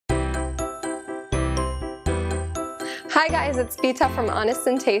Hi guys, it's Vita from Honest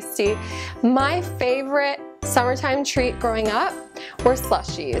and Tasty. My favorite summertime treat growing up were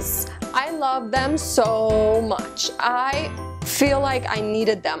slushies. I love them so much. I feel like I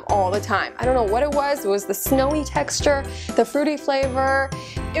needed them all the time. I don't know what it was the snowy texture, the fruity flavor.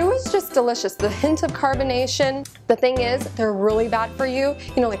 It was just delicious. The hint of carbonation. The thing is, they're really bad for you.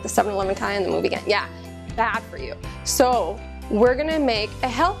 You know, like the 7-Eleven kind in the movie again. Yeah, bad for you. So we're gonna make a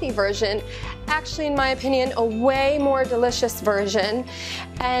healthy version, actually in my opinion a way more delicious version,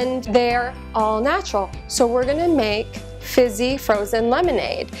 and they're all natural. So we're gonna make fizzy frozen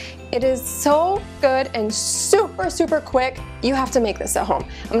lemonade. It is so good and super quick. You have to make this at home.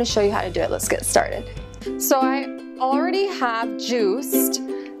 I'm gonna show you how to do it. Let's get started. So I already have juiced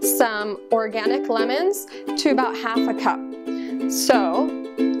some organic lemons to about half a cup. So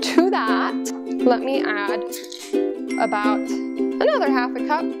to that, let me add about another half a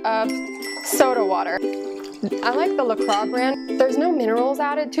cup of soda water. I like the Croix brand. There's no minerals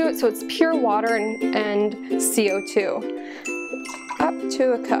added to it, so it's pure water and CO2. Up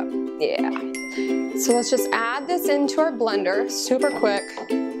to a cup, yeah. So let's just add this into our blender super quick.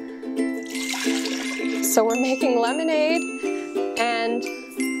 So we're making lemonade and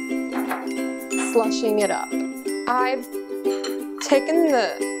slushing it up. I've taken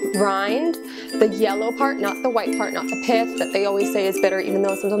the rind, the yellow part, not the white part, not the pith that they always say is bitter, even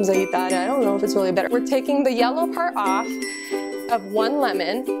though sometimes I eat that. I don't know if it's really bitter. We're taking the yellow part off of one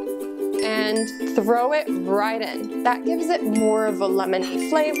lemon and throw it right in. That gives it more of a lemony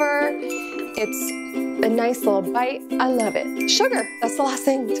flavor. It's a nice little bite. I love it. Sugar, that's the last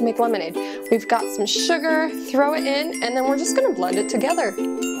thing to make lemonade. We've got some sugar, throw it in, and then we're just gonna blend it together.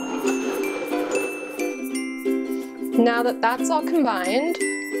 Now that that's all combined,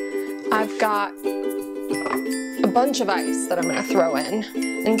 I've got a bunch of ice that I'm gonna throw in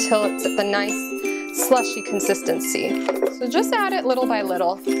until it's at the nice slushy consistency. So just add it little by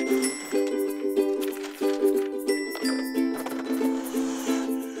little.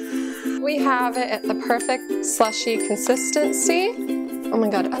 We have it at the perfect slushy consistency. Oh my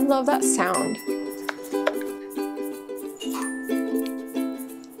God, I love that sound.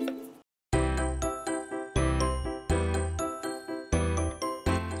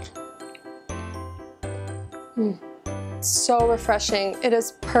 So refreshing. It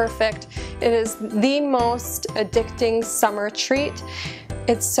is perfect. It is the most addicting summer treat.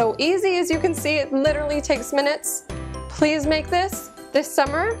 It's so easy, as you can see. It literally takes minutes. Please make this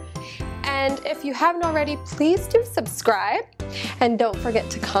summer. And if you haven't already, please do subscribe. And don't forget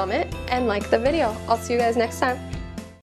to comment and like the video. I'll see you guys next time.